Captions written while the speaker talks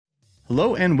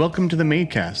Hello and welcome to the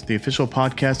Madecast, the official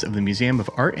podcast of the Museum of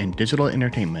Art and Digital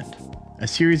Entertainment, a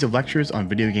series of lectures on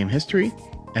video game history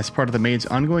as part of the Made's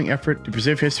ongoing effort to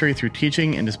preserve history through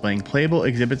teaching and displaying playable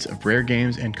exhibits of rare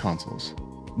games and consoles.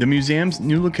 The museum's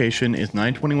new location is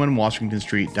 921 Washington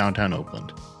Street, downtown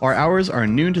Oakland. Our hours are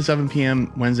noon to 7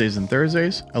 p.m. Wednesdays and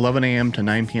Thursdays, 11 a.m. to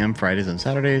 9 p.m. Fridays and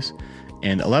Saturdays,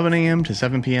 and 11 a.m. to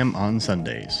 7 p.m. on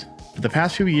Sundays. For the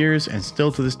past few years, and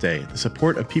still to this day, the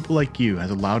support of people like you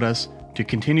has allowed us to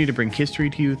continue to bring history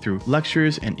to you through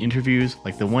lectures and interviews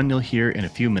like the one you'll hear in a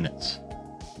few minutes.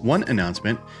 One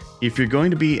announcement: if you're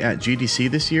going to be at GDC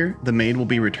this year, the Made will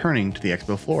be returning to the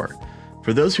expo floor.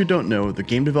 For those who don't know, the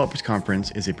Game Developers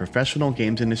Conference is a professional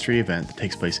games industry event that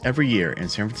takes place every year in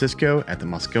San Francisco at the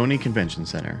Moscone Convention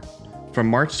Center. From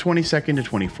March 22nd to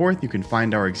 24th, you can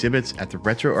find our exhibits at the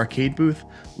Retro Arcade booth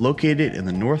located in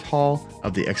the North Hall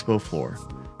of the expo floor.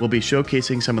 We'll be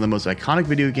showcasing some of the most iconic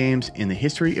video games in the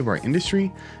history of our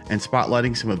industry and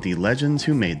spotlighting some of the legends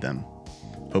who made them.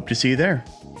 Hope to see you there.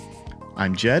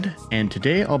 I'm Jed, and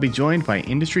today I'll be joined by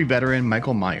industry veteran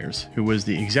Michael Meyers, who was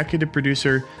the executive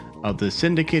producer of the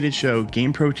syndicated show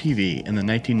GamePro TV in the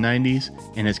 1990s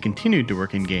and has continued to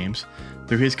work in games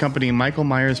through his company Michael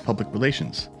Meyers Public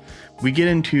Relations. We get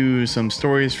into some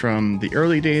stories from the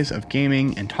early days of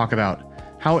gaming and talk about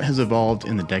how it has evolved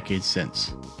in the decades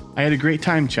since. I had a great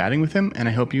time chatting with him, and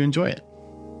I hope you enjoy it.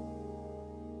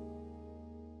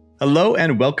 Hello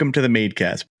and welcome to the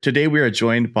Madecast. Today we are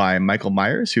joined by Michael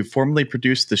Meyers, who formerly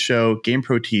produced the show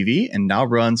GamePro TV and now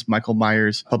runs Michael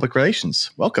Meyers Public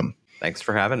Relations. Welcome. Thanks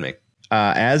for having me.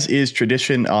 As is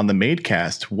tradition on the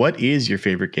Madecast, what is your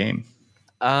favorite game?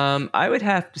 I would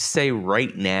have to say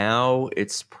right now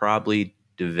it's probably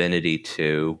Divinity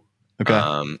 2.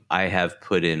 Okay. I have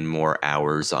put in more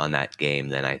hours on that game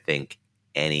than I think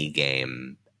any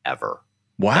game ever.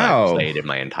 Wow. That I've played in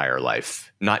my entire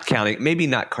life. Not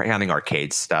counting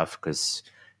arcade stuff, because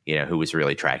who was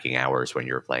really tracking hours when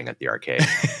you were playing at the arcade?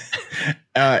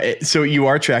 So you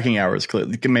are tracking hours,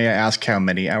 clearly. May I ask how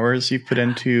many hours you've put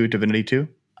into Divinity 2?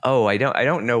 Oh, I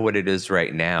don't know what it is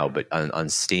right now, but on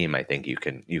Steam, I think you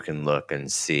can look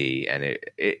and see, and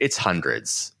it's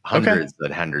hundreds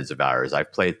and hundreds of hours.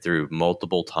 I've played through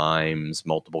multiple times,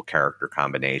 multiple character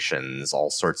combinations,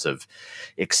 all sorts of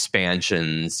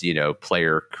expansions,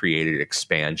 player created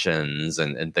expansions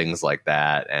and things like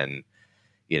that. And,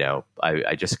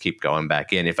 I just keep going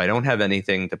back in. If I don't have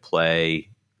anything to play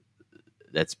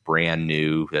that's brand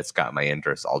new, that's got my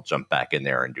interest, I'll jump back in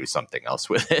there and do something else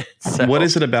with it. So, what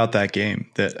is it about that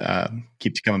game that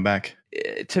keeps you coming back?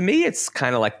 To me, it's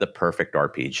kind of like the perfect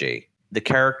RPG. The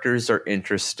characters are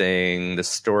interesting. The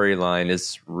storyline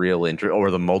is real interesting,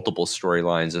 or the multiple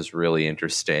storylines is really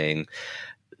interesting.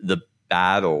 The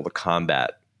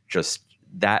combat, just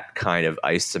that kind of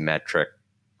isometric,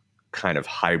 kind of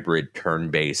hybrid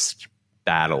turn-based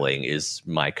battling is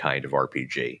my kind of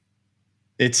RPG.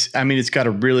 It's got a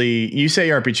really, you say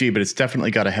RPG, but it's definitely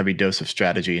got a heavy dose of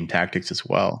strategy and tactics as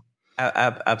well.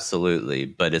 Absolutely.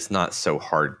 But it's not so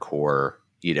hardcore,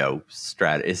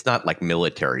 it's not like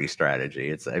military strategy.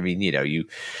 It's,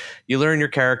 you learn your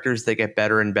characters, they get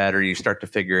better and better. You start to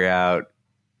figure out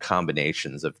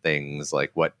combinations of things,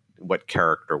 like what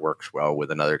character works well with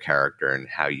another character and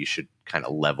how you should kind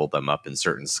of level them up in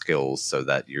certain skills so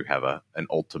that you have an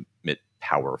ultimate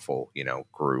powerful,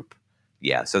 group.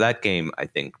 Yeah, so that game, I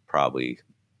think, probably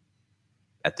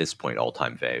at this point,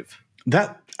 all-time fave.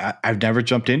 That I've never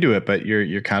jumped into it, but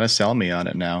you're kind of selling me on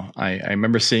it now. I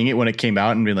remember seeing it when it came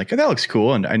out and being like, "Oh, that looks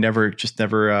cool," and I never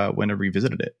went and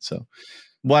revisited it. So,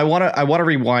 well, I want to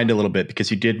rewind a little bit because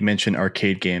you did mention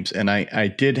arcade games, and I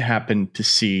did happen to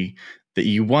see that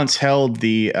you once held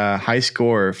the high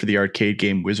score for the arcade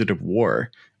game Wizard of War.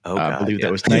 Oh, God, I believe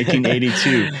that was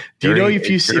 1982. Do you know if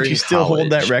you still hold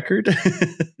that record?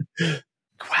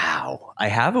 Wow, I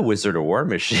have a Wizard of War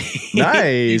machine.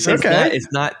 Nice. Okay,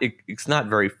 it's not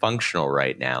very functional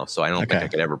right now, so I don't think I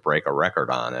could ever break a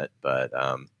record on it. But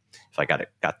if I got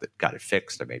it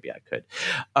fixed, maybe I could.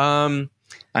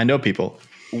 I know people.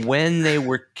 When they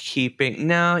were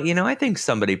keeping, I think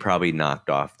somebody probably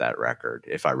knocked off that record,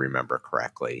 if I remember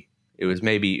correctly. It was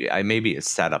maybe it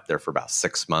sat up there for about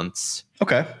 6 months.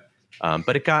 Okay.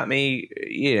 But it got me,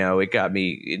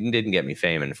 it didn't get me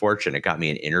fame and fortune. It got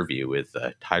me an interview with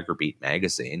Tiger Beat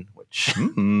magazine, which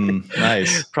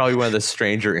nice. Probably one of the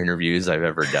stranger interviews I've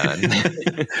ever done.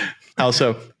 How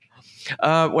so?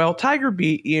 Well, Tiger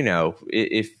Beat,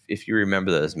 if you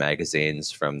remember those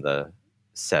magazines from the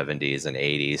 70s and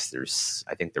 80s,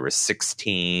 I think there was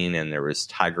 16 and there was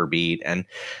Tiger Beat, and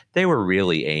they were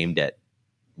really aimed at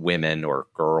women or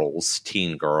girls,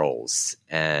 teen girls.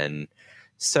 And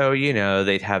So,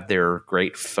 they'd have their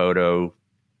great photo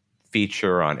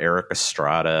feature on Eric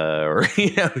Estrada or,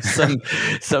 some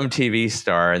TV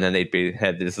star. And then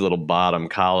had this little bottom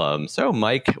column. So,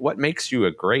 Mike, what makes you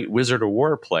a great Wizard of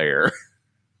War player?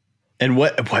 And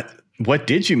what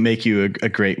did you make you a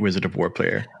great Wizard of War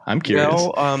player? I'm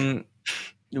curious.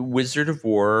 Wizard of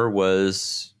War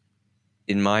was,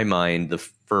 in my mind, the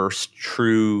first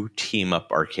true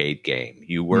team-up arcade game.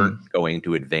 You weren't going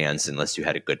to advance unless you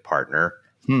had a good partner.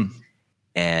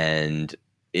 And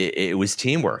it was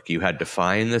teamwork. You had to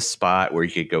find the spot where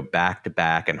you could go back to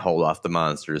back and hold off the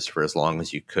monsters for as long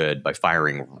as you could by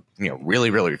firing, really,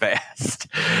 really fast.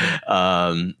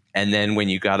 And then when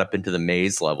you got up into the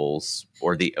maze levels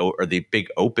or the big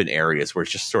open areas where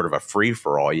it's just sort of a free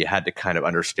for all, you had to kind of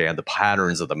understand the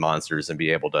patterns of the monsters and be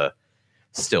able to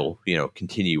still,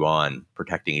 continue on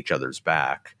protecting each other's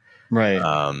back. Right.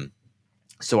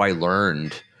 So I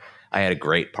learned. I had a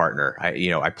great partner.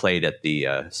 I played at the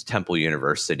Temple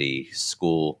University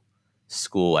school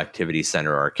activity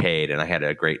center arcade, and I had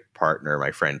a great partner,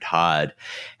 my friend Todd.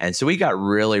 And so we got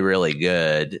really, really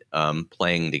good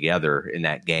playing together in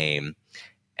that game.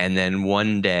 And then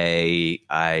one day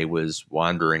I was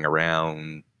wandering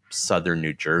around southern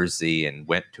New Jersey and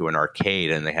went to an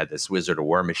arcade, and they had this Wizard of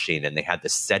War machine, and they had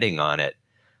this setting on it,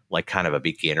 like kind of a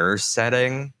beginner's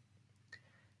setting.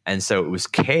 And so it was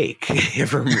cake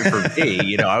for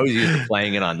me. I was used to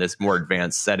playing it on this more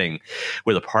advanced setting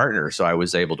with a partner. So I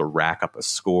was able to rack up a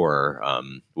score,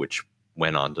 which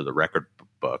went on to the record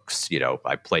books.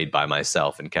 I played by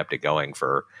myself and kept it going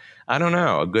for, I don't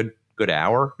know, a good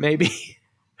hour, maybe.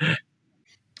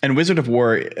 And Wizard of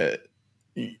War,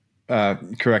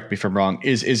 correct me if I'm wrong,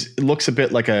 is looks a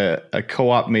bit like a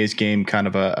co-op maze game, kind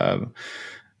of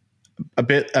a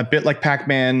bit like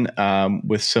Pac-Man,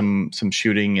 with some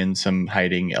shooting and some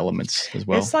hiding elements as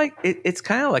well. It's like it's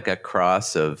kind of like a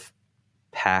cross of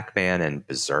Pac-Man and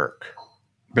Berserk.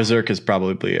 Berserk is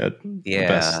probably the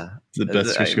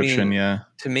best description.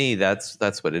 To me,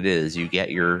 that's what it is. You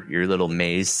get your little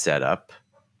maze set up,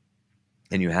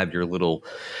 and you have your little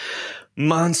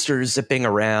monsters zipping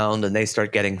around, and they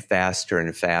start getting faster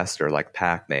and faster, like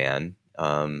Pac-Man.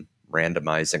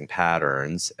 Randomizing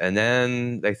patterns, and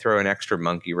then they throw an extra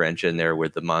monkey wrench in there where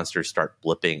the monsters start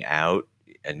blipping out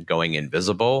and going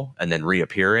invisible and then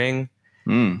reappearing.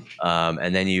 And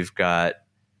then you've got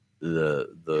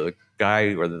the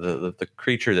guy or the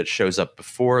creature that shows up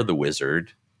before the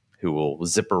wizard, who will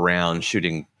zip around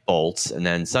shooting bolts, and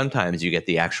then sometimes you get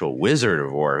the actual Wizard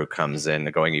of War who comes in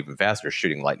going even faster,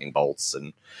 shooting lightning bolts,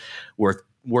 and worth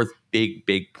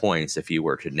big points if you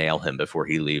were to nail him before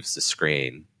he leaves the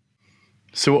screen.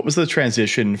 So what was the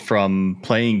transition from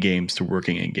playing games to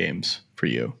working in games for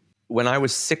you? When I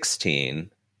was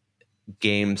 16,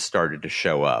 games started to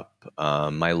show up.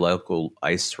 My local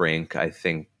ice rink, I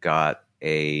think, got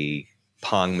a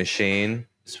Pong machine.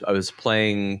 I was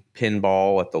playing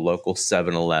pinball at the local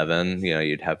 7-Eleven.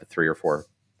 You'd have 3 or 4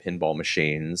 pinball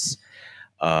machines.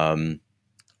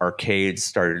 Arcades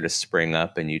started to spring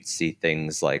up, and you'd see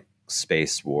things like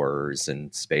Space Wars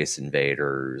and Space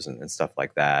Invaders and stuff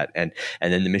like that. And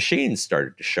then the machines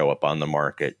started to show up on the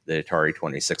market, the Atari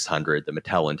 2600, the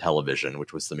Mattel Intellivision,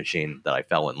 which was the machine that I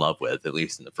fell in love with, at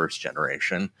least in the first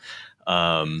generation.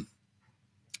 So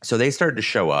they started to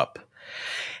show up.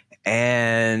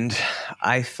 And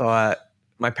I thought,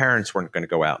 my parents weren't going to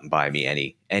go out and buy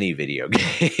me any video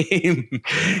game.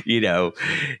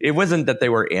 It wasn't that they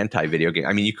were anti-video game.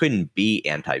 I mean, you couldn't be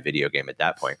anti-video game at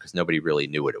that point because nobody really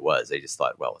knew what it was. They just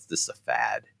thought, well, this is a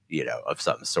fad, of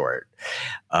some sort.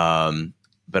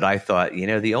 But I thought,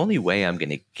 the only way I'm going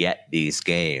to get these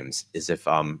games is if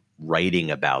I'm writing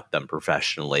about them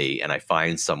professionally and I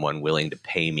find someone willing to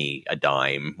pay me a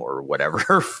dime or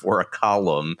whatever for a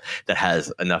column that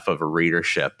has enough of a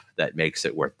readership that makes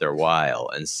it worth their while.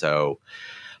 And so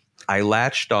I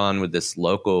latched on with this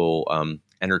local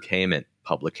entertainment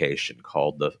publication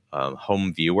called the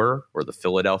Home Viewer, or the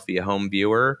Philadelphia Home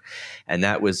Viewer. And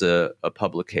that was a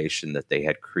publication that they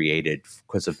had created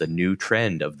because of the new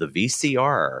trend of the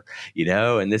VCR,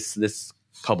 and this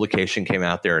publication came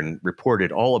out there and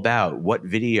reported all about what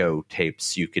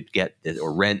videotapes you could get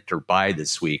or rent or buy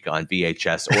this week on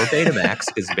VHS or Betamax,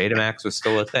 because Betamax was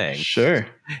still a thing. Sure.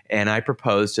 And I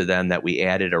proposed to them that we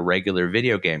added a regular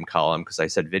video game column, because I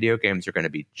said video games are going to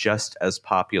be just as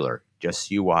popular. Just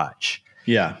you watch.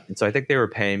 Yeah. And so I think they were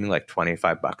paying me like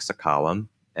 $25 a column.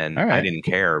 And right. I didn't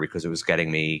care because it was getting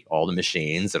me all the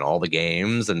machines and all the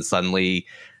games. And suddenly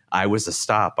I was a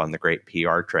stop on the great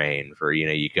PR train for,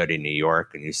 you go to New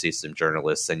York and you see some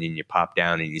journalists, and then you pop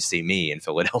down and you see me in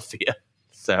Philadelphia.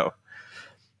 So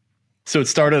So it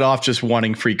started off just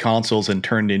wanting free consoles and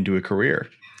turned into a career.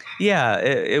 Yeah,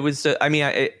 it was. I mean,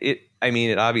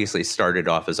 it obviously started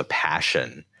off as a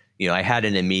passion. I had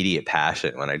an immediate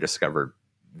passion when I discovered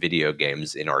video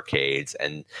games in arcades,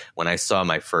 and when I saw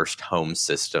my first home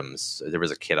systems, there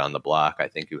was a kid on the block, I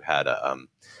think, who had a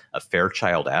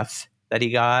Fairchild F that he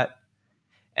got,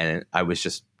 and I was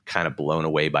just kind of blown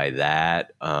away by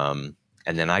that.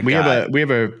 And then we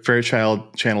have a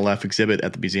Fairchild Channel F exhibit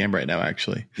at the museum right now,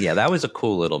 actually. Yeah, that was a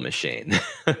cool little machine.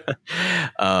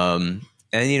 And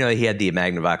he had the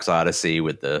Magnavox Odyssey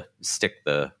with the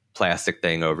plastic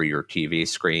thing over your TV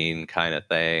screen kind of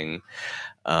thing.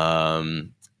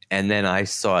 And then I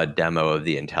saw a demo of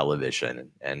the Intellivision,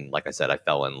 and like I said, I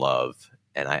fell in love.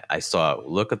 And I saw,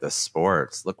 look at the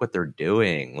sports, look what they're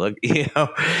doing, look,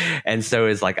 And so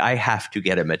it's like, I have to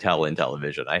get a Mattel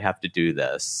Intellivision. I have to do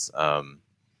this.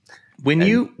 When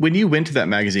you went to that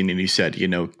magazine and you said,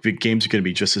 the games are going to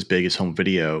be just as big as home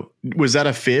video, was that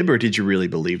a fib, or did you really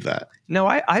believe that? No,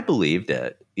 I believed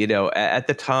it. At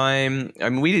the time, I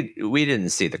mean, we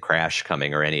didn't see the crash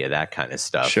coming or any of that kind of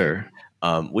stuff. Sure.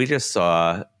 We just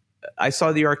I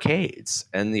saw the arcades,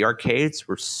 and the arcades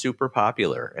were super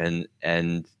popular,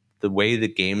 and the way the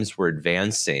games were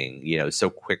advancing,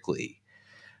 so quickly,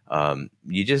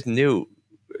 you just knew,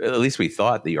 at least we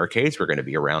thought, the arcades were going to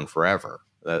be around forever.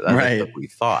 That's right. what we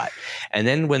thought. And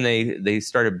then when they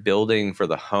started building for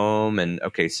the home, and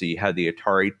okay, so you had the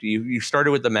Atari, you started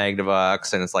with the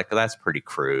Magnavox, and it's like, well, that's pretty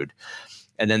crude.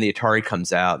 And then the Atari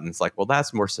comes out, and it's like, well,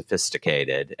 that's more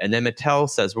sophisticated. And then Mattel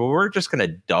says, well, we're just going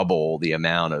to double the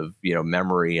amount of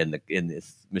memory in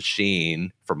this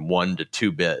machine from 1 to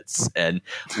 2 bits, and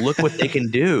look what they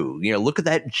can do. Look at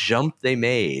that jump they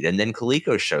made. And then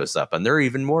Coleco shows up, and they're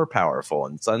even more powerful.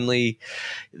 And suddenly,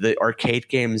 the arcade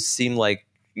games seem like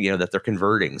that they're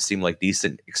converting seem like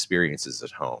decent experiences at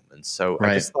home. And so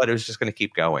I just thought it was just going to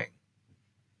keep going.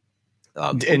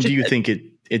 And do you think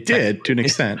it did to an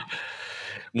extent?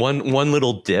 One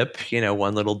little dip,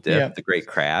 the great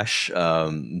crash.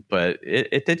 But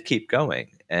it did keep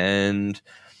going. And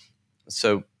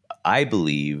so I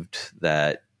believed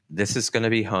that this is going to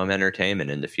be home entertainment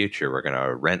in the future. We're going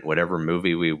to rent whatever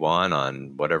movie we want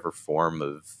on whatever form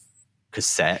of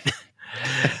cassette.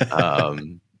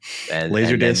 And then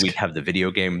we'd have the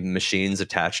video game machines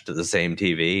attached to the same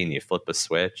TV, and you flip a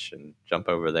switch and jump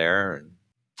over there. And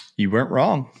you weren't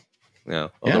wrong.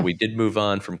 Although we did move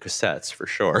on from cassettes for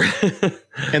sure.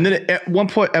 And then at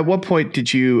what point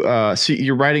did you see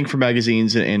you're writing for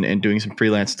magazines and doing some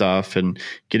freelance stuff and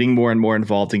getting more and more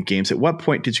involved in games? At what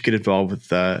point did you get involved with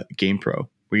GamePro?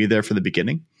 Were you there from the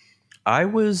beginning? I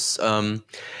was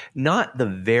not the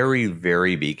very,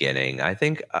 very beginning. I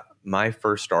think my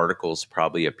first articles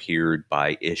probably appeared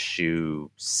by issue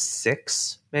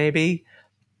 6, maybe.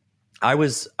 I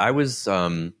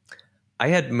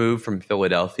had moved from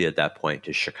Philadelphia at that point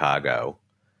to Chicago.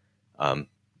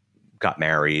 Got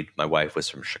married. My wife was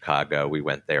from Chicago. We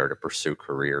went there to pursue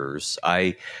careers.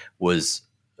 I was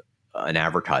an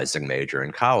advertising major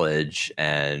in college,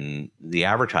 and we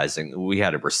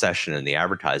had a recession in the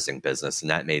advertising business,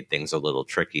 and that made things a little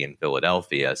tricky in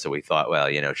Philadelphia. So we thought, well,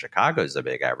 Chicago's a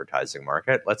big advertising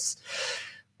market.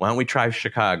 Why don't we try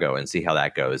Chicago and see how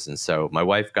that goes? And so my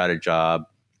wife got a job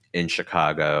in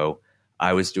Chicago.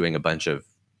 I was doing a bunch of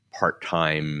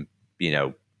part-time,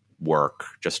 work,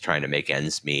 just trying to make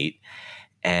ends meet.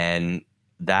 And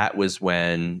that was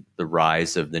when the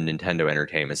rise of the Nintendo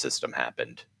Entertainment System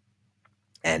happened.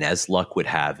 And as luck would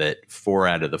have it, 4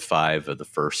 out of the 5 of the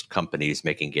first companies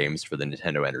making games for the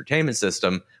Nintendo Entertainment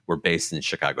System were based in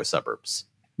Chicago suburbs.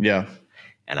 Yeah.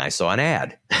 And I saw an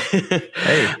ad.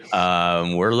 Hey,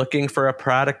 we're looking for a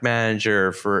product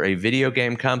manager for a video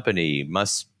game company.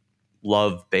 Must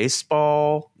love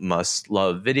baseball, must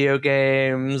love video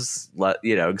games,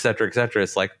 et cetera, et cetera.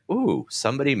 It's like, ooh,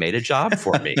 somebody made a job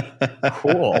for me.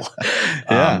 Cool.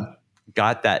 Yeah.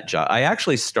 Got that job. I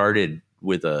actually started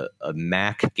with a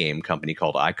Mac game company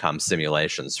called ICOM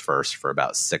Simulations first for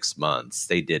about 6 months.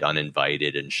 They did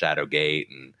Uninvited and Shadowgate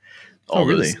and all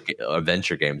those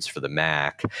adventure games for the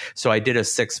Mac. So I did a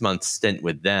 6-month stint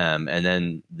with them, and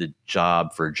then the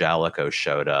job for Jalico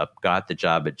showed up. Got the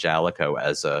job at Jalico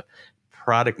as a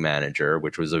product manager,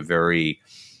 which was a very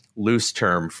loose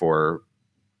term for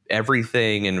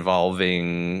everything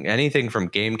involving anything from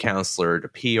game counselor to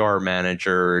PR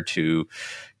manager to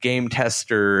game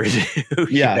tester.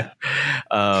 Yeah.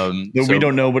 We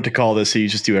don't know what to call this, so you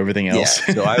just do everything else.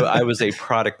 Yeah. So I was a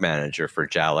product manager for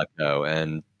Jalico,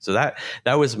 and so that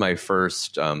was my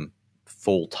first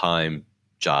full-time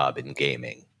job in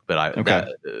gaming. But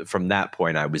from that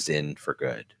point, I was in for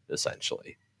good,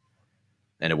 essentially.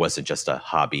 And it wasn't just a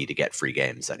hobby to get free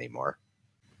games anymore.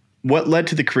 What led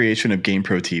to the creation of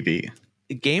GamePro TV?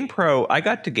 GamePro, I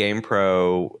got to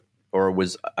GamePro,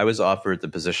 I was offered the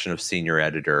position of senior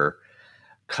editor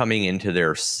coming into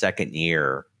their second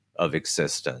year of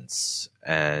existence.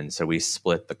 And so we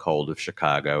split the cold of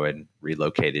Chicago and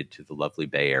relocated to the lovely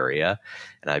Bay Area.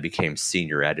 And I became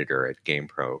senior editor at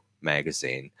GamePro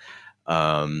magazine.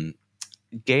 GamePro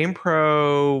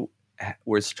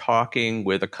was talking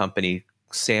with a company,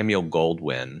 Samuel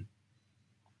Goldwyn.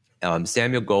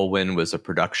 Samuel Goldwyn was a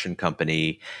production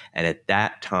company, and at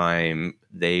that time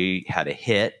they had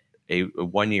a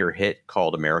one-year hit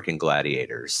called American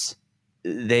Gladiators.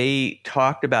 They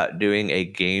talked about doing a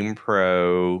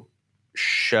GamePro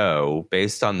show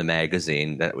based on the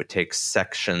magazine that would take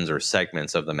sections or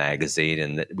segments of the magazine,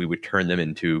 and that we would turn them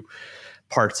into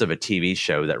parts of a TV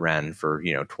show that ran for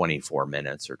 24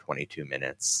 minutes or 22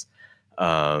 minutes.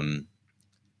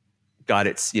 Got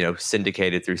it,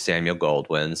 syndicated through Samuel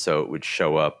Goldwyn, so it would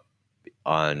show up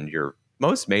on your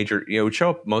most major, it would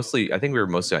show up mostly, I think we were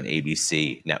mostly on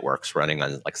ABC networks running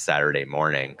on like Saturday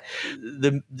morning.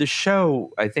 The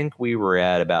show, I think we were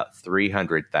at about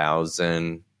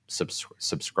 300,000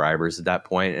 subscribers at that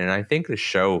point, and I think the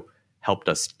show helped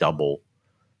us double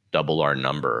our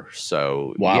number.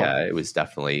 So wow. Yeah, it was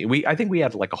definitely, I think we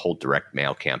had like a whole direct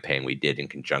mail campaign we did in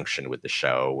conjunction with the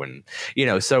show, and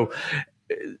so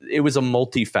it was a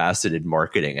multifaceted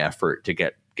marketing effort to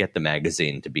get the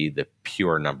magazine to be the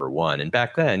pure number one. And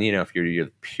back then, if you're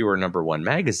the pure number one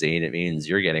magazine, it means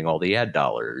you're getting all the ad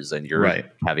dollars and you're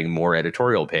having more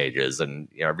editorial pages, and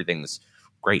everything's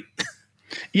great.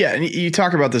 Yeah, and you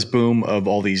talk about this boom of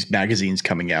all these magazines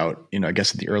coming out, I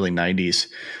guess in the early 90s.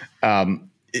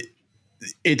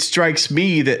 It strikes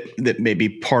me that maybe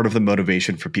part of the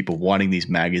motivation for people wanting these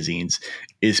magazines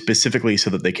is specifically so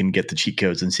that they can get the cheat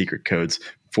codes and secret codes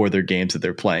for their games that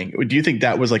they're playing. Do you think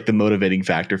that was like the motivating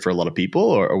factor for a lot of people,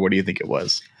 or what do you think it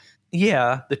was?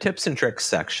 Yeah, the tips and tricks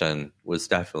section was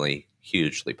definitely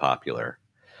hugely popular.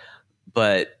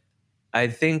 But I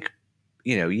think,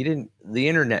 the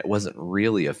internet wasn't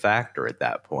really a factor at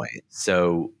that point.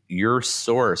 So your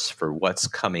source for what's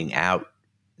coming out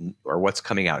or what's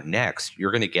coming out next, you're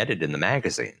going to get it in the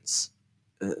magazines.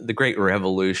 The great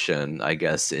revolution, I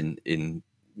guess, in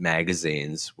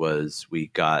magazines was we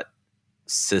got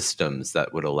systems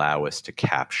that would allow us to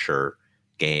capture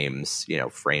games,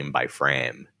 frame by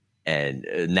frame. And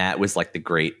that was like the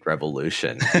great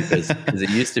revolution, because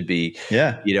it used to be,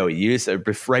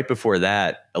 right before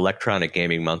that, Electronic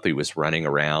Gaming Monthly was running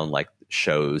around like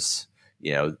shows,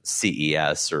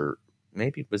 CES, or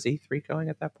maybe was E3 going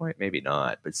at that point? Maybe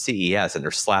not, but CES, and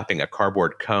they're slapping a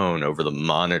cardboard cone over the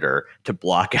monitor to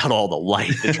block out all the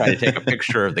light to try to take a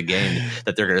picture of the game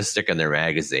that they're going to stick in their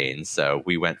magazine. So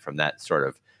we went from that sort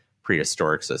of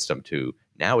prehistoric system to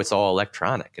now it's all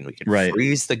electronic, and we can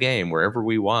freeze the game wherever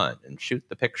we want and shoot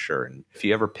the picture. And if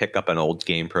you ever pick up an old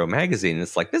GamePro magazine,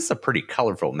 it's like, this is a pretty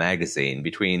colorful magazine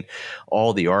between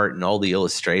all the art and all the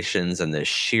illustrations and the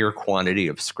sheer quantity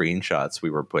of screenshots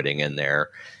we were putting in there.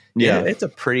 Yeah, it's a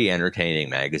pretty entertaining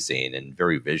magazine and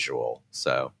very visual.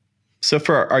 So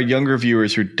for our younger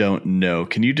viewers who don't know,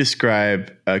 can you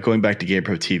describe, going back to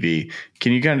GamePro TV,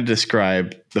 can you kind of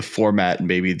describe the format and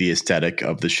maybe the aesthetic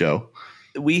of the show?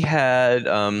 We had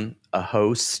a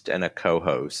host and a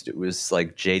co-host. It was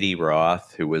like J.D.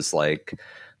 Roth, who was like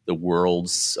the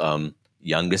world's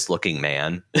youngest looking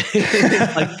man.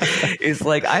 It's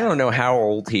like I don't know how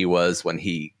old he was when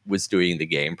he was doing the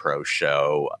GamePro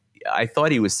show. I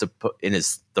thought he was in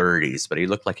his 30s, but he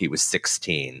looked like he was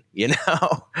 16,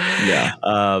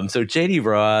 Yeah. So J.D.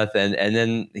 Roth, and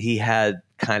then he had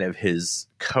kind of his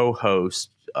co-host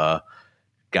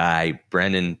guy,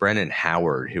 Brennan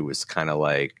Howard, who was kind of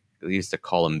like, we used to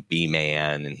call him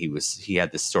B-Man, and he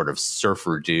had this sort of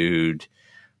surfer dude.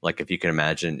 Like, if you can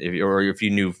imagine, if you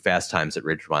knew Fast Times at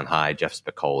Ridgemont High, Jeff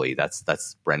Spicoli,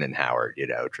 that's Brendan Howard,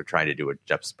 trying to do a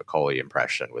Jeff Spicoli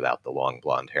impression without the long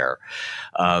blonde hair.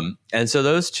 And so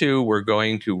those two were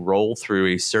going to roll through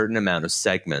a certain amount of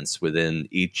segments within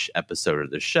each episode of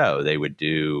the show. They would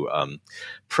do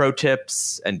pro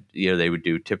tips, and they would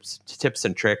do tips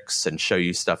and tricks, and show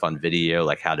you stuff on video,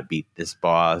 like how to beat this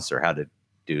boss or how to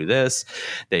do this.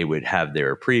 They would have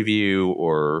their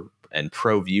preview and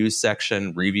pro view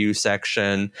section, review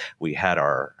section. We had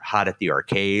our Hot at the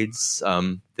Arcades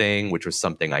thing, which was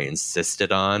something I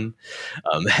insisted on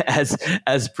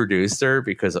as producer,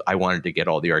 because I wanted to get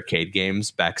all the arcade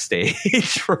games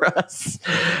backstage for us.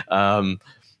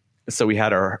 So we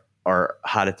had our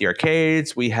Hot at the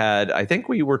Arcades. We had, I think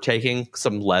we were taking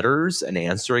some letters and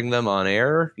answering them on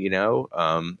air,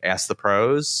 Ask the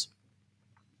Pros.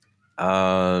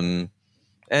 And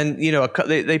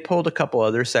they pulled a couple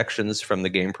other sections from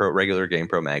the regular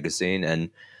GamePro magazine, and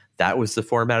that was the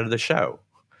format of the show.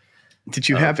 Did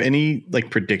you have any like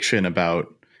prediction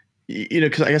about,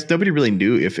 because I guess nobody really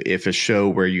knew if a show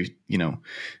where you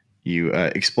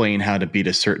explain how to beat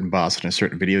a certain boss in a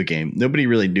certain video game, nobody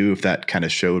really knew if that kind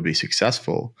of show would be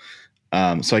successful.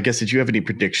 So I guess, did you have any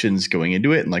predictions going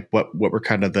into it, and like what were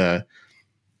kind of the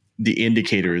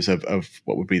indicators of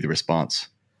what would be the response?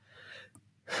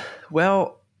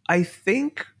 Well, I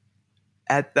think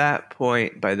at that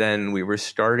point, by then, we were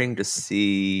starting to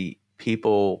see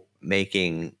people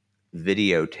making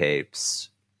videotapes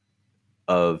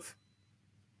of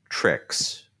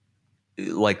tricks.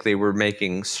 Like they were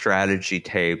making strategy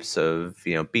tapes of,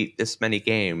 beat this many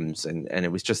games. And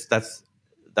it was just, that's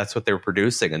what they were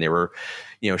producing. And they were,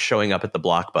 showing up at the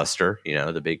Blockbuster,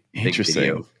 the big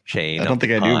video chain. I don't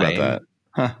think I knew about that.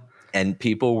 Huh. And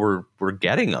people were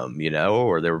getting them,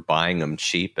 or they were buying them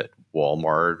cheap at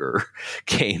Walmart or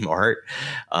Kmart.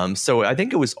 So I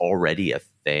think it was already a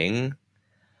thing.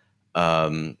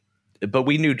 But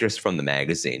we knew just from the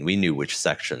magazine, we knew which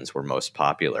sections were most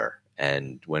popular.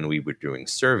 And when we were doing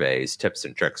surveys, tips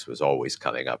and tricks was always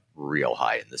coming up real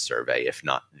high in the survey, if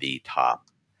not the top.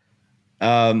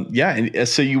 Yeah. And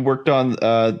so you worked on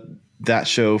that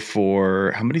show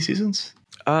for how many seasons?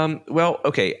 Well,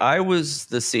 okay. I was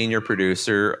the senior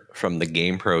producer from the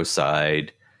GamePro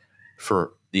side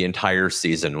for the entire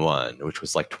season 1, which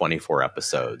was like 24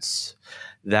 episodes.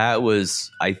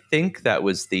 I think that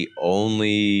was the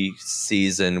only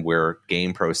season where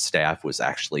GamePro staff was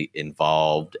actually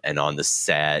involved and on the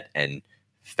set and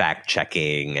fact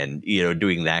checking and,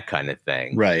 doing that kind of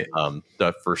thing. Right.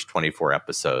 The first 24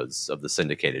 episodes of the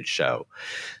syndicated show.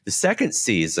 The second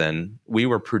season, we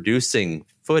were producing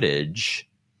footage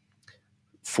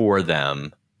for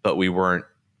them, but we weren't.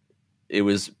 It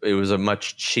was a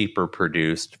much cheaper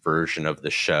produced version of the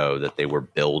show that they were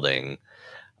building.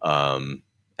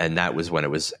 And that was when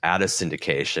it was out of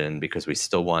syndication because we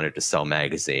still wanted to sell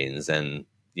magazines, and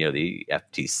the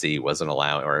FTC wasn't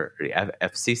allowing, or the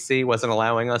FCC wasn't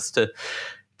allowing us to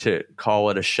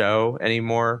call it a show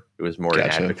anymore. It was more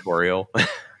advertorial.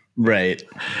 Right.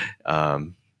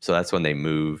 So that's when they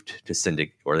moved to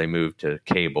they moved to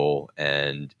cable,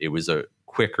 and it was a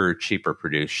quicker, cheaper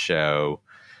produced show.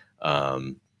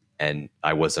 And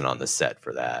I wasn't on the set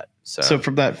for that. So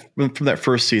from that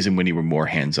first season when you were more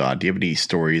hands-on, do you have any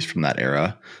stories from that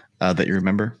era that you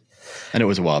remember? I know it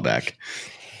was a while back.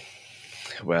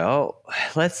 Well,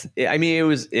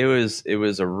 it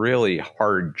was a really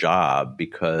hard job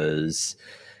because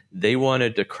they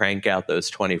wanted to crank out those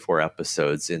 24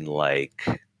 episodes in like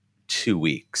 2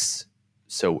 weeks.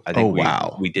 So I think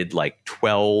we did like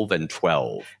 12 and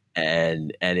 12,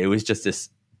 and it was just this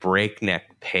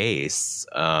breakneck pace,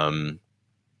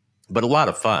 but a lot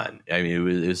of fun. I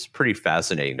mean, it was pretty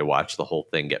fascinating to watch the whole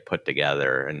thing get put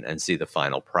together and see the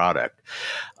final product.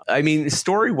 I mean,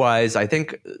 story-wise, I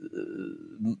think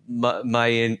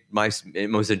my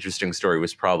most interesting story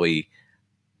was probably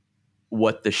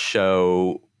what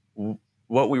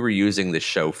we were using the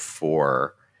show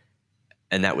for,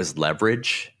 and that was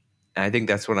leverage. And I think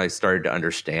that's when I started to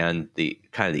understand the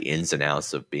kind of the ins and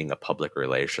outs of being a public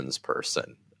relations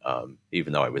person.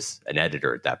 Even though I was an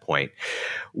editor at that point,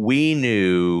 we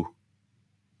knew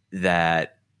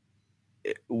that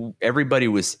everybody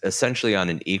was essentially on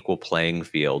an equal playing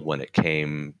field when it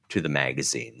came to the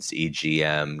magazines.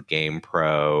 EGM,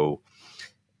 GamePro,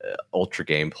 Ultra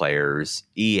Game Players.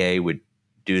 EA would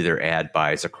do their ad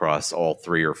buys across all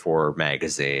 3 or 4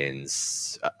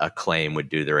 magazines. Acclaim would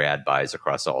do their ad buys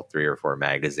across all 3 or 4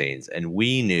 magazines. And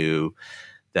we knew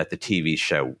that the TV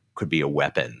show could be a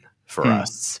weapon for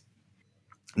us,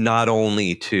 not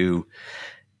only to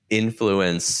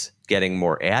influence getting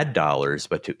more ad dollars,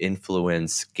 but to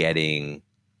influence getting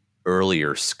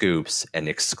earlier scoops and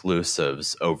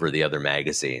exclusives over the other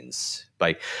magazines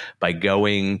by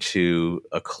going to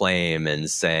Acclaim and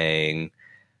saying,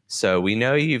 so we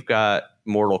know you've got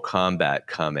Mortal Kombat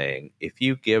coming. If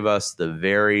you give us the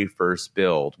very first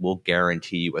build, we'll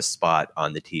guarantee you a spot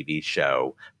on the TV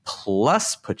show,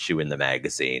 plus put you in the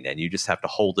magazine, and you just have to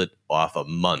hold it off a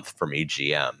month from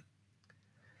EGM.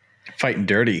 Fighting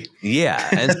dirty. Yeah.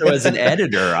 And so as an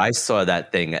editor, I saw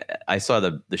that thing. I saw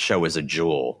the show as a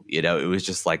jewel. It was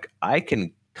just like, I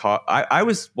can talk. I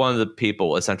was one of the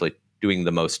people essentially doing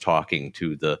the most talking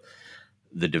to the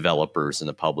developers and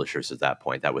the publishers at that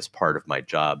point. That was part of my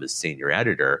job as senior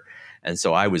editor. And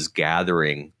so I was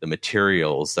gathering the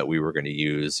materials that we were going to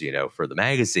use, for the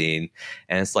magazine.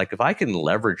 And it's like, if I can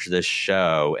leverage this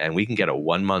show and we can get a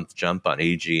 1 month jump on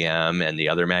EGM and the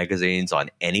other magazines on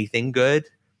anything good,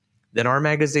 then our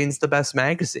magazine's the best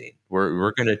magazine.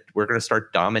 We're gonna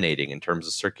start dominating in terms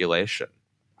of circulation.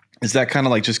 Is that kind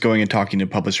of like just going and talking to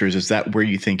publishers? Is that where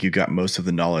you think you got most of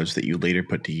the knowledge that you later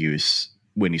put to use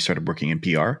when you started working in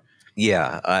PR?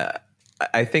 Yeah,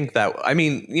 I think that, I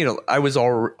mean, I was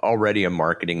already a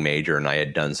marketing major, and I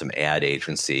had done some ad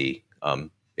agency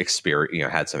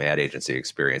experience, had some ad agency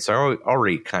experience. So I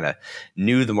already kind of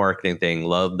knew the marketing thing,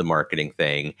 loved the marketing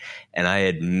thing. And I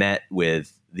had met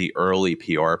with the early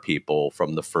PR people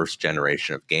from the first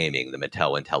generation of gaming, the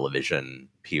Mattel and Television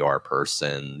PR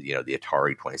person, the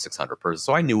Atari 2600 person.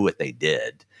 So I knew what they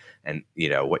did and,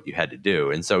 what you had to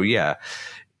do. And so, yeah,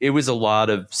 it was a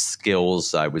lot of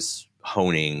skills I was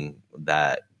honing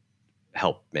that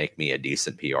helped make me a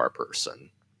decent PR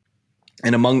person.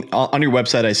 And on your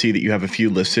website, I see that you have a few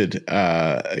listed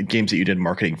games that you did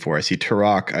marketing for. I see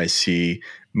Turok, I see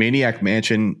Maniac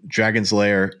Mansion, Dragon's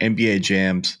Lair, NBA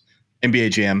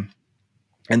Jam.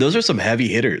 And those are some heavy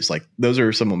hitters. Like, those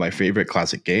are some of my favorite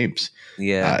classic games.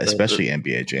 Yeah. Especially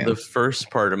NBA Jam. The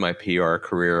first part of my PR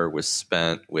career was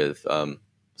spent with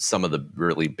some of the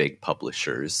really big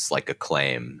publishers like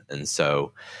Acclaim. And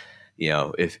so,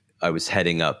 if I was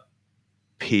heading up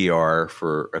PR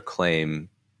for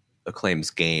Acclaim's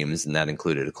games, and that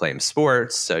included Acclaim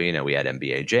Sports. So, we had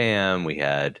NBA Jam, we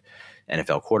had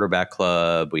NFL Quarterback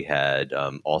Club, we had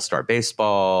All-Star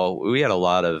Baseball. We had a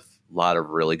lot of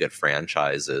really good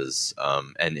franchises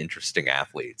and interesting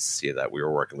athletes that we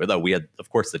were working with. Oh, we had,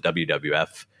 of course, the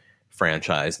WWF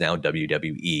franchise, now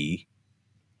WWE.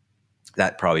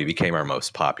 That probably became our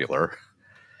most popular.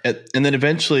 And then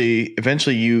eventually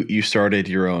you started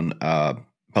your own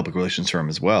public relations firm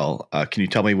as well. Can you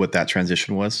tell me what that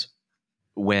transition was?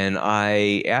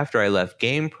 After I left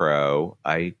GamePro,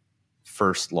 I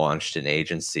first launched an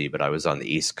agency, but I was on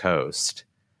the East Coast,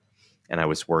 and I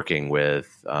was working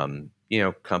with,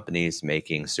 companies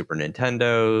making Super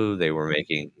Nintendo. They were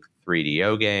making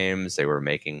 3DO games. They were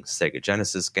making Sega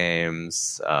Genesis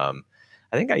games. I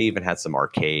think I even had some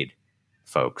arcade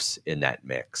folks in that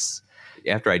mix.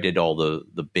 After I did all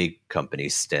the big company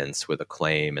stints with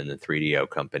Acclaim and the 3DO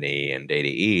company and Data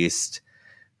East,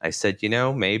 I said,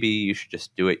 maybe you should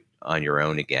just do it on your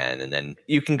own again. And then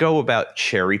you can go about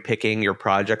cherry picking your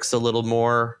projects a little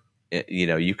more.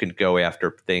 You can go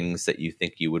after things that you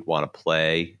think you would want to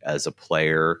play as a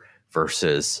player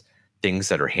versus things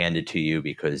that are handed to you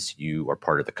because you are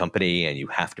part of the company and you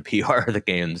have to PR the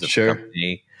games of the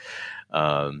company.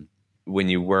 When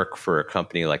you work for a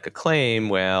company like Acclaim,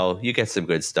 well, you get some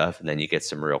good stuff and then you get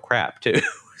some real crap too.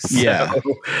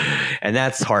 And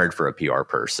that's hard for a PR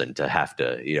person to have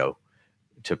to,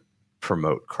 to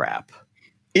promote crap.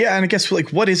 Yeah. And I guess,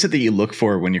 what is it that you look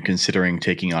for when you're considering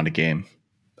taking on a game?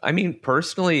 I mean,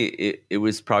 personally, it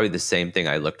was probably the same thing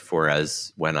I looked for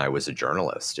as when I was a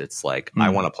journalist. It's like, I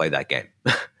want to play that game.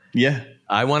 Yeah.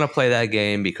 I want to play that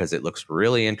game because it looks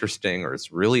really interesting, or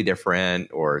it's really different,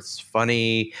 or it's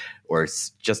funny, or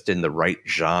it's just in the right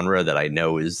genre that I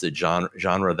know is the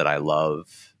genre that I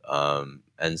love.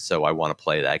 And so I want to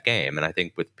play that game. And I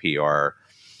think with PR,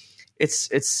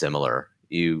 it's similar.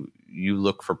 You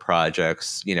look for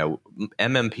projects,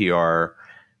 MMPR,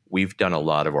 we've done a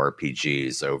lot of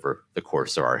RPGs over the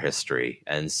course of our history.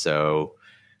 And so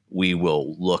we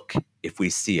will look, if we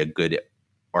see a good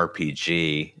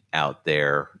RPG out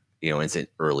there, it's in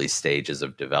early stages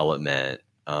of development,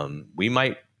 we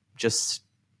might just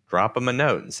drop them a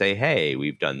note and say, hey,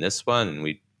 we've done this one, and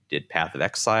we did Path of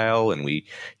Exile, and we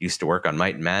used to work on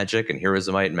Might and Magic and Heroes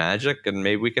of Might and Magic, and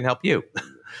maybe we can help you.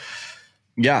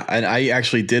 Yeah, and I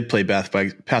actually did play Path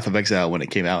of Exile when it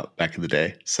came out back in the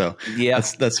day. So yeah,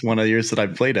 that's one of the years that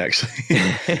I've played, actually.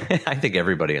 I think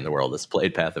everybody in the world has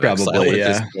played Path of Exile at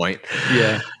this point.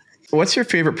 Yeah. What's your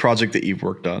favorite project that you've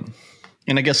worked on?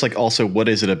 And I guess also, what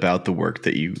is it about the work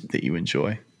that you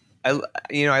enjoy?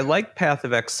 I like Path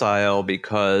of Exile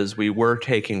because we were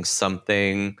taking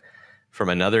something from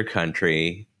another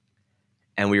country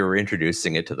and we were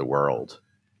introducing it to the world.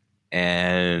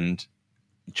 And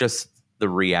just the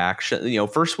reaction,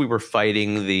 first we were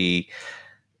fighting the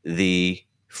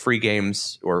free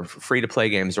games or free to play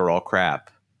games are all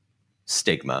crap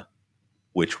stigma,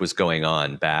 which was going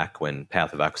on back when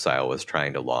Path of Exile was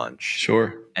trying to launch.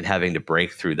 Sure. And having to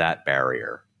break through that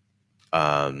barrier.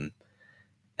 And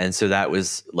so that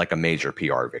was like a major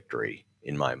PR victory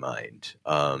in my mind.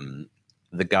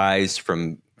 The guys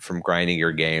from Grinding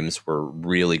Your Games were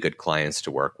really good clients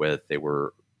to work with. They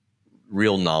were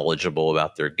real knowledgeable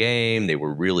about their game. They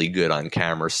were really good on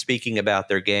camera speaking about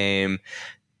their game.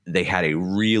 They had a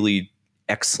really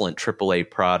excellent AAA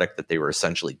product that they were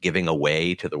essentially giving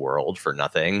away to the world for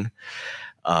nothing.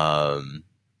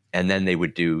 And then they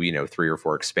would do, 3 or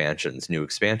 4 new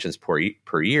expansions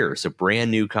per year. So brand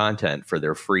new content for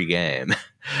their free game.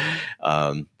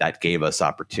 That gave us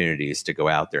opportunities to go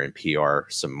out there and PR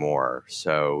some more.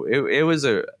 So it was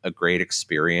a great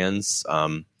experience.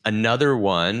 Another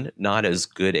one, not as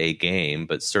good a game,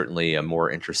 but certainly a more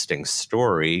interesting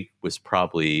story, was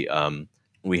probably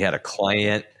we had a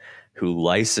client who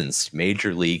licensed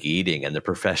Major League Eating and the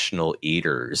Professional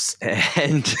Eaters,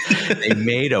 and they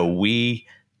made a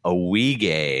Wii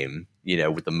game,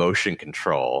 with the motion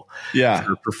control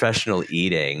for professional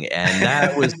eating. And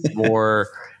that was more,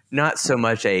 not so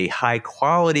much a high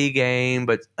quality game,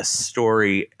 but a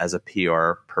story as a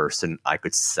PR person I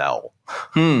could sell.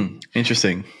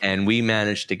 Interesting. And we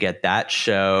managed to get that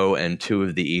show and 2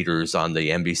 of the eaters on the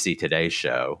NBC Today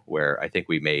show, where I think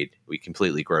we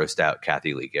completely grossed out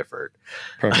Kathy Lee Gifford.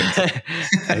 Perfect.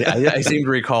 I seem to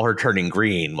recall her turning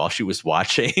green while she was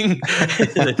watching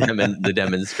the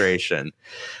demonstration.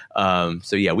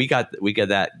 So yeah, we got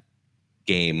that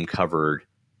game covered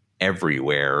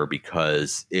everywhere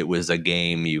because it was a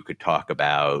game you could talk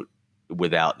about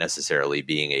without necessarily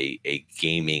being a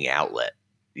gaming outlet,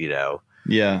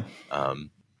 Yeah.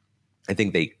 I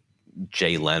think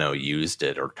Jay Leno used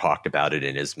it or talked about it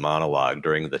in his monologue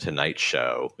during the Tonight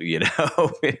Show.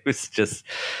 It was just,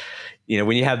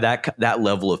 when you have that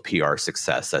level of PR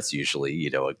success, that's usually,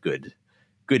 a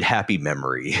good happy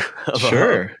memory of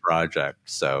a project.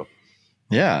 So,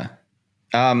 yeah.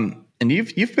 And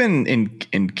you've been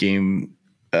in game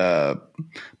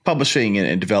publishing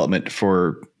and development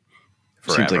for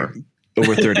forever. Seems like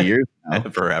over 30 years now.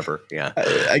 Forever, yeah.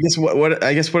 I guess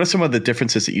what are some of the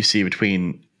differences that you see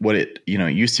between what it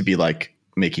used to be like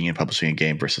making and publishing a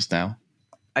game versus now?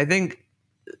 I think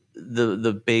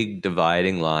the big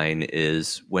dividing line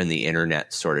is when the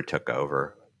internet sort of took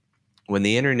over. When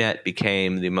the internet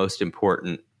became the most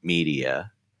important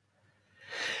media,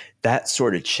 that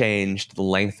sort of changed the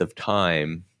length of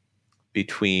time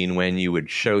between when you would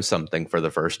show something for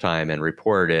the first time and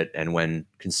report it and when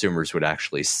consumers would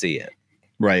actually see it.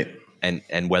 Right.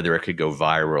 And whether it could go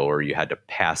viral or you had to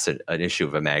pass an issue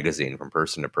of a magazine from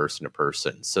person to person to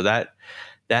person. So that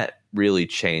really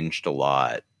changed a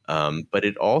lot. But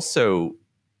it also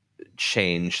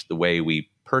changed the way we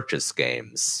purchase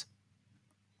games.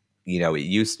 It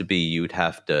used to be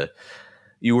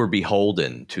you were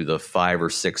beholden to the 5 or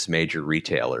 6 major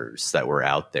retailers that were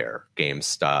out there: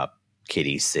 GameStop,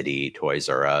 Kitty City, Toys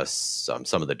R Us,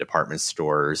 some of the department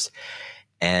stores.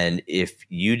 And if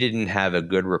you didn't have a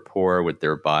good rapport with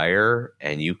their buyer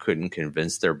and you couldn't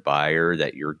convince their buyer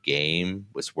that your game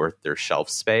was worth their shelf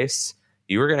space,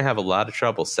 you were going to have a lot of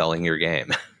trouble selling your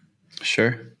game.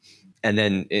 Sure.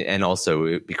 And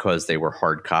also because they were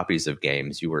hard copies of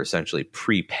games, you were essentially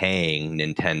prepaying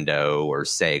Nintendo or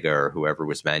Sega or whoever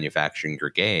was manufacturing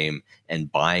your game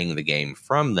and buying the game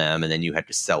from them. And then you had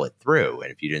to sell it through.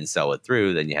 And if you didn't sell it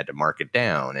through, then you had to mark it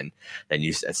down. And then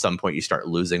at some point you start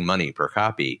losing money per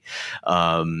copy.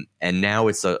 And now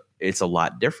it's a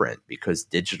lot different because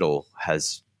digital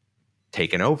has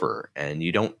taken over and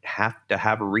you don't have to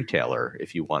have a retailer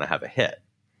if you want to have a hit.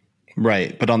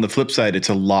 Right. But on the flip side, it's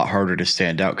a lot harder to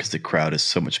stand out because the crowd is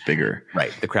so much bigger.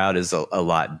 Right. The crowd is a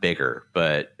lot bigger,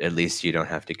 but at least you don't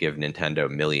have to give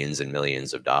Nintendo millions and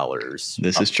millions of dollars.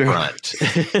 This is true. Front.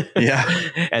 Yeah.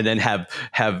 And then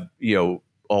have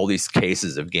all these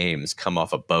cases of games come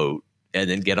off a boat and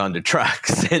then get onto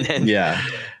trucks. And then, yeah.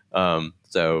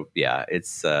 So yeah,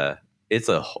 it's a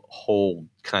whole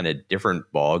kind of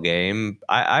different ball game.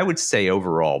 I would say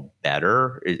overall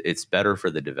better. It's better for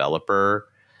the developer.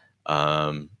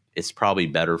 It's probably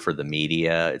better for the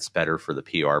media. It's better for the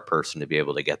PR person to be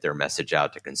able to get their message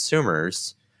out to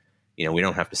consumers. We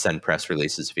don't have to send press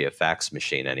releases via fax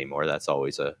machine anymore. That's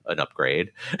always an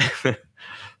upgrade.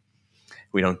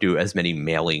 We don't do as many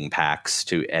mailing packs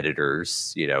to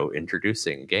editors,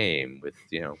 introducing game with,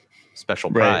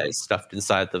 special prize stuffed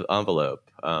inside the envelope.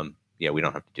 We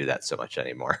don't have to do that so much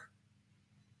anymore.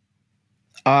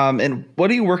 And what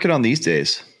are you working on these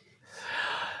days?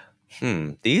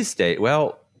 These days,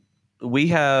 well, we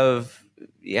have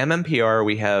MMPR.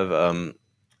 We have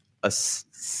a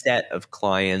set of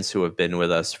clients who have been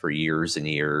with us for years and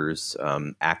years.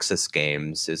 Axis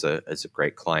Games is a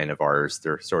great client of ours.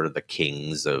 They're sort of the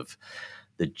kings of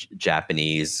the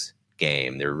Japanese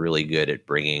game. They're really good at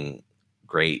bringing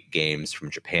great games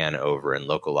from Japan over and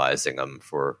localizing them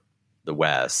for the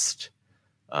West.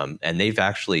 And they've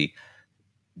actually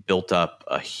built up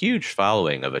a huge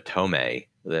following of Otome.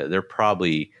 They're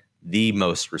probably the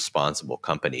most responsible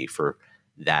company for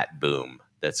that boom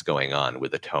that's going on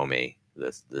with Otome,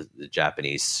 the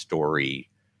Japanese story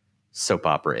soap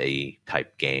opera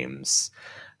type games.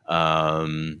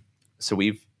 So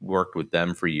we've worked with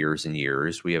them for years and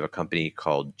years. We have a company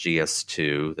called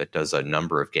GS2 that does a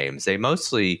number of games. They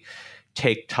mostly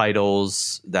take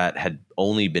titles that had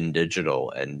only been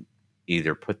digital and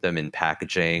either put them in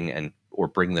packaging or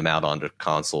bring them out onto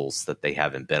consoles that they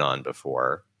haven't been on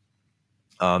before.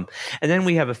 And then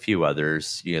we have a few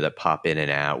others, that pop in and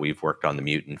out. We've worked on the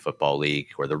Mutant Football League,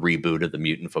 or the reboot of the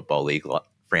Mutant Football League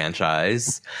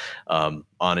franchise, on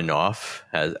and off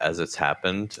as it's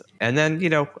happened. And then,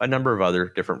 a number of other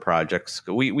different projects.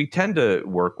 We tend to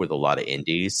work with a lot of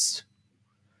indies.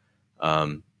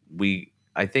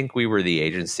 I think we were the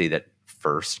agency that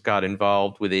first got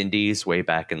involved with indies way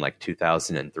back in like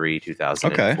 2003,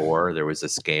 2004. Okay. There was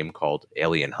this game called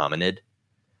Alien Hominid.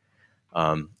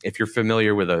 If you're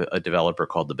familiar with a developer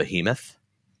called the Behemoth.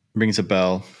 Rings a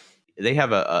bell. They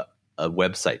have a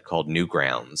website called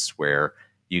Newgrounds where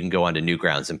you can go onto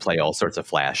Newgrounds and play all sorts of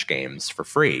Flash games for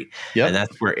free. Yep. And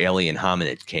that's where Alien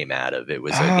Hominid came out of. It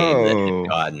was a game that had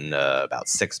gotten about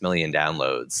 6 million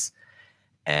downloads.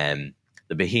 And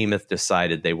the Behemoth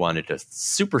decided they wanted to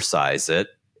supersize it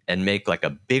and make like a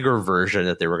bigger version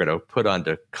that they were going to put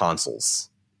onto consoles.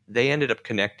 They ended up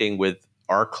connecting with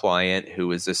our client, who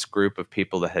was this group of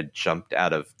people that had jumped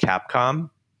out of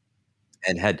Capcom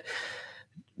and had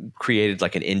created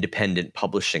like an independent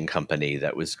publishing company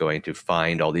that was going to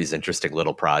find all these interesting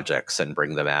little projects and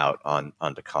bring them out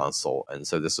onto console. And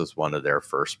so this was one of their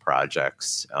first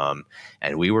projects.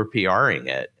 And we were PRing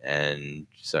it. And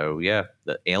so,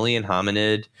 the Alien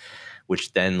Hominid,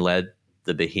 which then led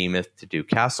the Behemoth to do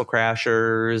Castle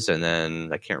Crashers. And then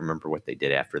I can't remember what they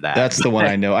did after that. That's the one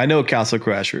I know. I know Castle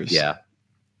Crashers. Yeah.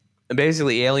 And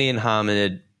basically, Alien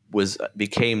Hominid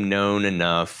became known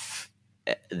enough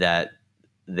that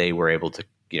they were able to,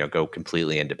 go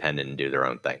completely independent and do their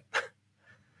own thing.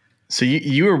 So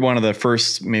you were one of the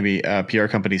first maybe PR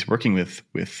companies working with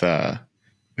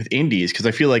indies, because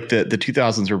I feel like the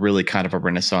 2000s were really kind of a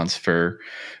renaissance for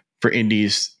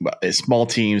indies, small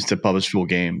teams to publish full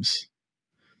games.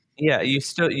 Yeah, you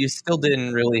still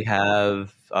didn't really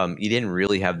have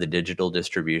the digital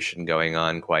distribution going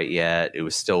on quite yet. You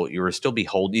were still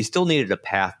beholden. You still needed a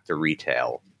path to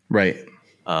retail, right?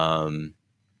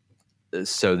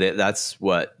 So that's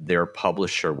what their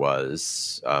publisher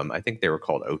was. I think they were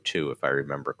called O2, if I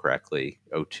remember correctly,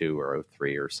 O2 or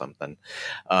O3 or something.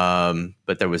 But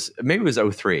maybe it was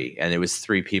O3, and it was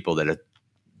 3 people that had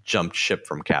jumped ship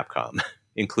from Capcom,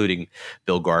 including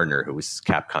Bill Gardner, who was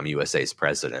Capcom USA's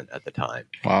president at the time.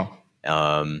 Wow.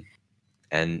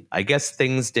 And I guess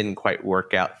things didn't quite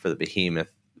work out for the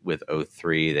Behemoth with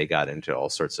O3. They got into all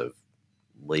sorts of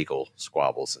legal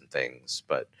squabbles and things,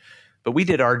 but we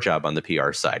did our job on the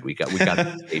PR side. We got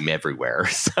the game everywhere.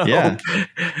 So, yeah.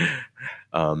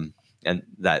 And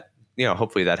that,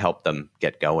 hopefully that helped them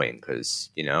get going, because,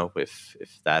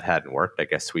 if that hadn't worked, I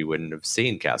guess we wouldn't have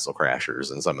seen Castle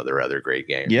Crashers and some of their other great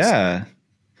games. Yeah.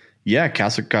 Yeah.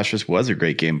 Castle Crashers was a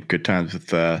great game. Good times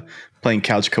with playing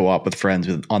couch co-op with friends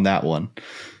on that one.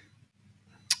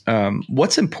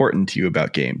 What's important to you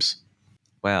about games?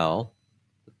 Well,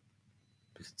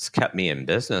 it's kept me in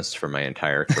business for my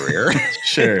entire career.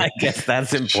 Sure. I guess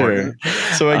that's important. Sure.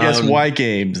 So I guess why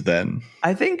games then?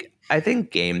 I think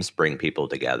games bring people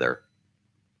together.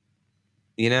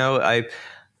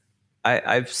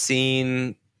 I've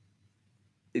seen,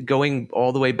 going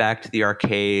all the way back to the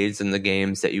arcades and the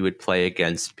games that you would play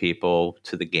against people,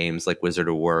 to the games like Wizard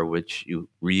of War, which you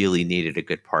really needed a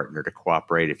good partner to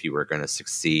cooperate if you were going to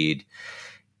succeed.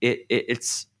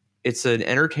 It's an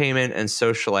entertainment and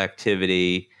social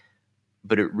activity,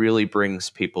 but it really brings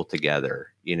people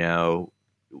together.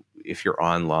 If you're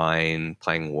online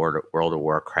playing World of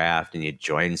Warcraft and you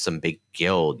join some big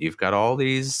guild, you've got all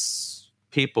these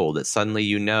people that suddenly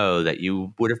that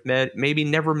you would have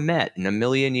never met in a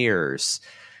million years,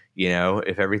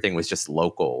 if everything was just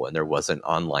local and there wasn't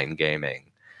online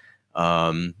gaming.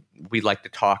 We like to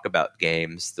talk about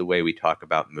games the way we talk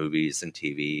about movies and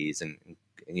TVs and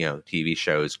TV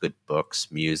shows, good books,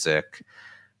 music.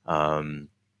 So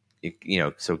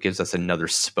it gives us another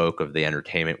spoke of the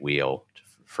entertainment wheel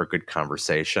for good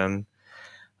conversation.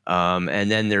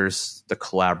 And then there's the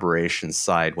collaboration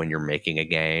side when you're making a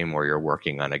game or you're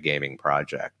working on a gaming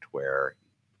project, where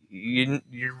you're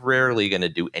rarely going to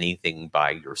do anything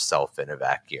by yourself in a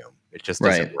vacuum. It just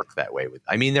doesn't work that way.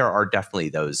 There are definitely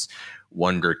those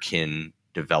wonderkin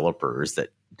developers that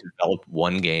develop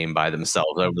one game by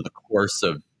themselves over the course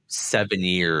of 7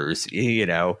 years. We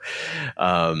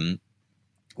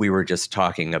were just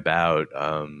talking about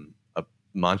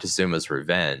Montezuma's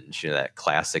Revenge, that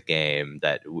classic game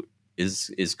that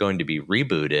is going to be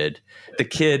rebooted. The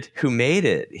kid who made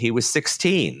it, he was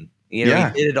 16. He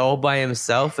did it all by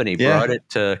himself, and he brought it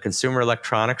to Consumer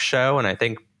Electronics Show, and I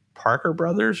think Parker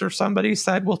Brothers or somebody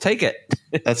said, "We'll take it."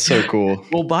 That's so cool.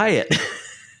 We'll buy it.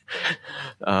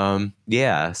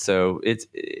 So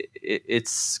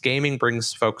it's gaming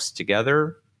brings folks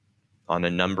together on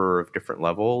a number of different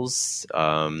levels,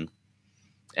 and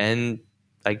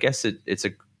I guess it's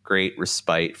a great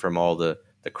respite from all the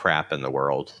crap in the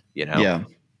world, Yeah,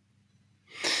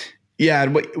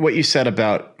 and what you said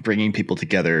about bringing people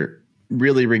together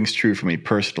really rings true for me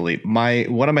personally.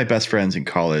 One of my best friends in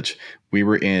college, we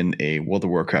were in a World of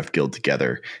Warcraft guild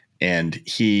together, and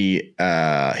he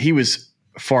was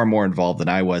far more involved than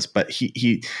I was, but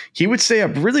he would stay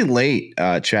up really late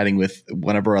chatting with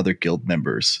one of our other guild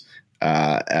members.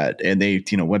 And they,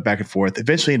 went back and forth,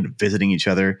 eventually ended up visiting each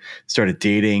other, started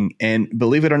dating. And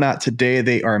believe it or not, today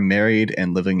they are married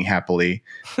and living happily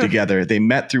together. They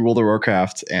met through World of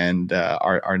Warcraft and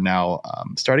are now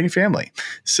starting a family.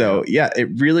 So it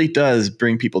really does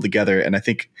bring people together. And I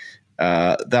think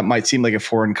that might seem like a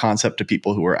foreign concept to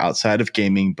people who are outside of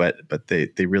gaming, but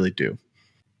they really do.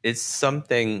 It's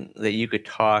something that you could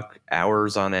talk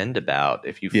hours on end about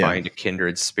if you find a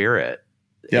kindred spirit.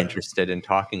 Interested in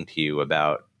talking to you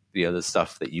about the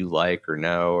stuff that you like or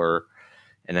know,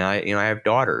 and I have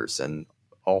daughters, and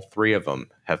all three of them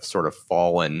have sort of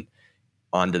fallen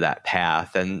onto that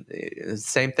path, and the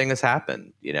same thing has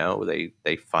happened.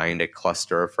 They find a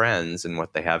cluster of friends, and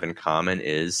what they have in common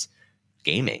is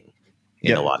gaming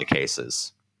in a lot of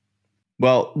cases.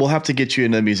 Well, we'll have to get you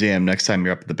into the museum next time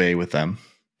you're up at the Bay with them.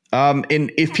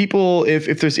 And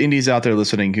if there's indies out there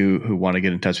listening who want to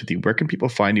get in touch with you, where can people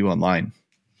find you online?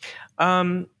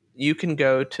 You can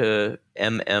go to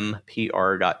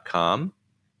mmpr.com,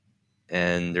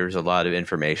 and there's a lot of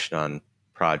information on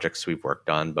projects we've worked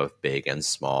on, both big and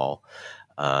small.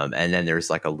 And then there's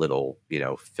like a little,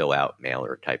 fill out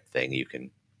mailer type thing. You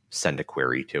can send a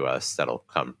query to us that'll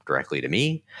come directly to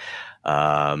me.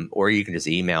 Or you can just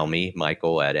email me,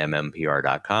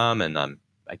 michael@mmpr.com. And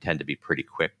I tend to be pretty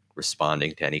quick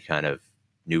responding to any kind of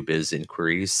new biz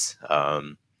inquiries.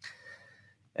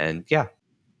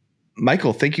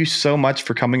 Michael, thank you so much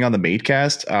for coming on the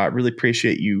Madecast. Really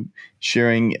appreciate you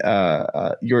sharing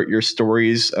your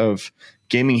stories of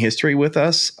gaming history with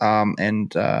us.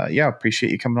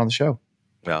 Appreciate you coming on the show.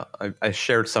 Well, I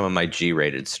shared some of my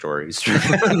G-rated stories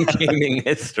from gaming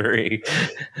history.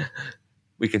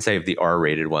 We can save the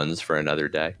R-rated ones for another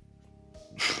day.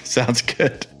 Sounds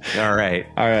good. All right.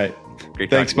 Great.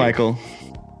 Thanks, Michael.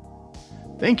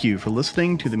 Thank you for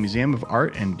listening to the Museum of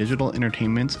Art and Digital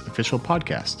Entertainment's official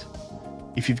podcast.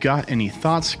 If you've got any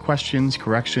thoughts, questions,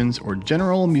 corrections, or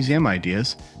general museum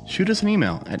ideas, shoot us an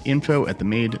email at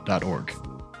info@themade.org.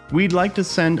 We'd like to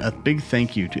send a big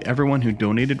thank you to everyone who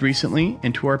donated recently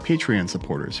and to our Patreon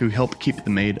supporters who help keep the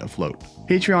Made afloat.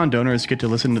 Patreon donors get to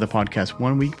listen to the podcast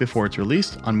 1 week before it's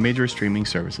released on major streaming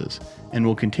services, and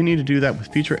we'll continue to do that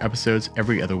with future episodes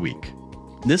every other week.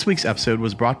 This week's episode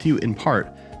was brought to you in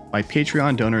part by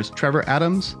Patreon donors Trevor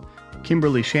Adams,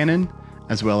 Kimberly Shannon,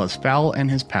 as well as Fowl and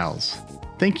his pals.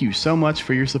 Thank you so much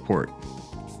for your support.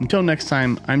 Until next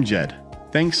time, I'm Jed.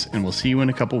 Thanks, and we'll see you in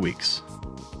a couple weeks.